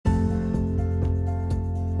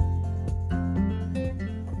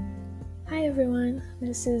everyone,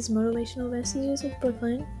 this is Motivational Messages with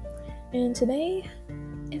Brooklyn, and today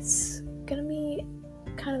it's gonna be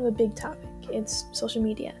kind of a big topic. It's social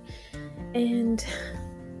media, and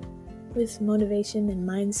with motivation and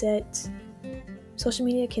mindset, social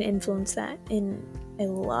media can influence that in a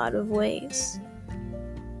lot of ways.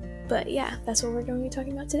 But yeah, that's what we're going to be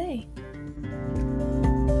talking about today.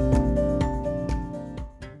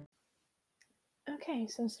 Okay,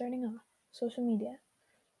 so starting off, social media.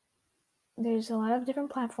 There's a lot of different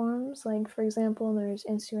platforms, like for example, there's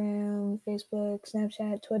Instagram, Facebook,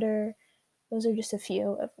 Snapchat, Twitter. Those are just a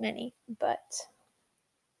few of many, but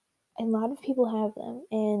a lot of people have them,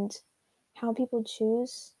 and how people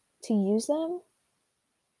choose to use them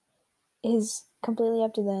is completely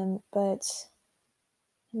up to them, but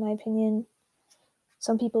in my opinion,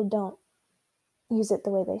 some people don't use it the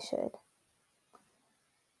way they should.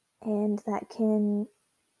 And that can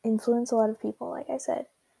influence a lot of people, like I said.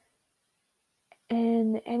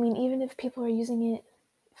 And I mean, even if people are using it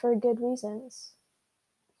for good reasons,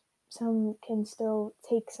 some can still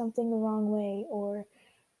take something the wrong way or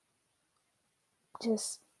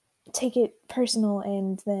just take it personal,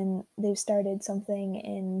 and then they've started something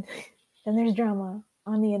and then there's drama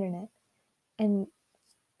on the internet. And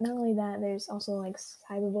not only that, there's also like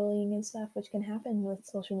cyberbullying and stuff, which can happen with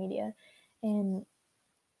social media. And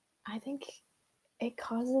I think it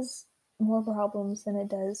causes more problems than it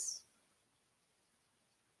does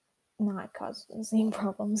not cause the same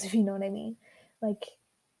problems, if you know what I mean. Like,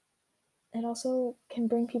 it also can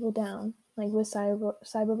bring people down, like with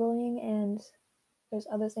cyberbullying, and there's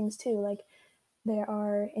other things too. Like, there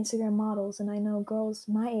are Instagram models, and I know girls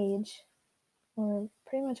my age, or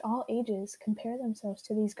pretty much all ages, compare themselves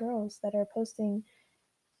to these girls that are posting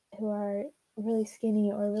who are really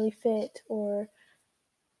skinny or really fit, or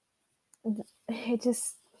it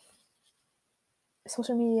just,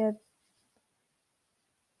 social media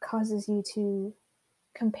causes you to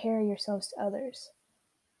compare yourselves to others.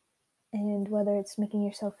 And whether it's making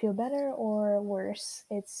yourself feel better or worse,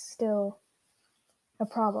 it's still a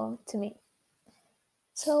problem to me.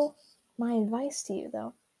 So, my advice to you,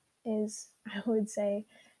 though, is I would say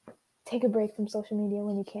take a break from social media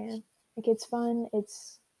when you can. Like, it's fun,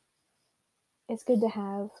 it's good to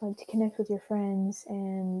have, like, to connect with your friends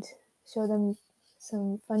and show them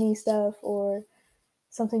some funny stuff or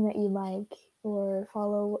something that you like, or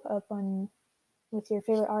follow up on with your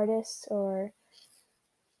favorite artists or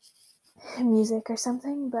music or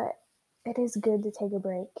something, but it is good to take a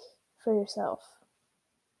break for yourself.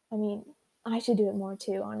 I mean, I should do it more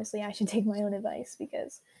too, honestly. I should take my own advice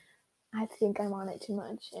because I think I'm on it too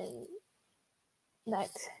much, and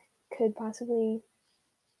that could possibly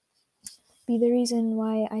be the reason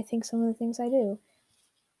why I think some of the things I do.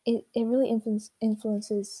 It really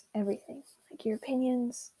influences everything, like your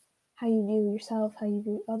opinions, how you view yourself, how you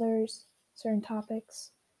view others, certain topics,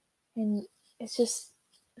 and it's just,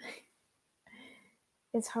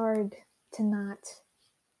 it's hard to not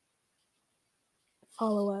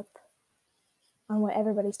follow up on what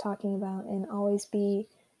everybody's talking about and always be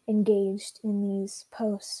engaged in these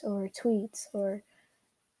posts or tweets or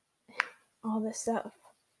all this stuff.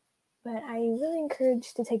 But I really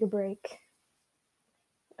encourage to take a break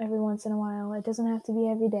every once in a while. It doesn't have to be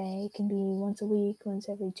every day. It can be once a week, once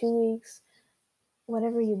every 2 weeks,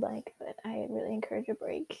 whatever you'd like. But I really encourage a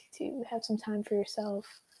break, to have some time for yourself,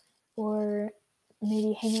 or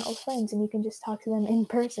maybe hang out with friends and you can just talk to them in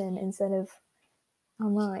person instead of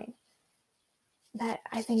online. That,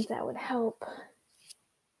 I think that would help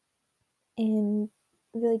in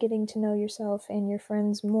really getting to know yourself and your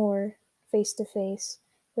friends more face to face,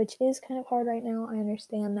 which is kind of hard right now. I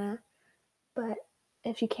understand that. But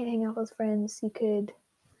if you can't hang out with friends, you could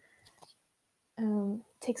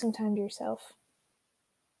take some time to yourself,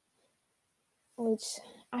 which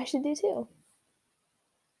I should do too.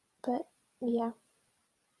 But yeah,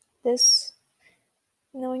 this,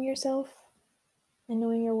 knowing yourself and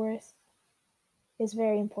knowing your worth, is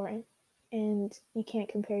very important. And you can't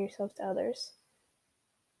compare yourself to others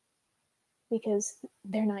because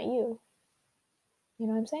they're not you. You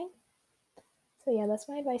know what I'm saying? So yeah, that's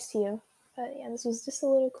my advice to you. But yeah, this was just a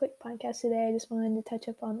little quick podcast today. I just wanted to touch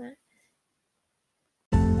up on that.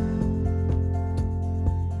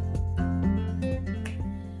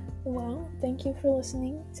 Well, thank you for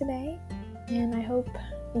listening today, and I hope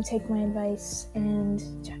you take my advice and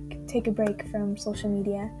take a break from social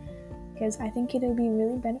media, because I think it'll be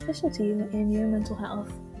really beneficial to you and your mental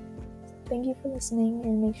health. Thank you for listening,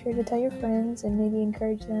 and make sure to tell your friends and maybe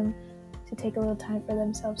encourage them to take a little time for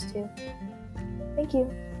themselves too. Thank you.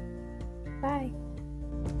 Bye.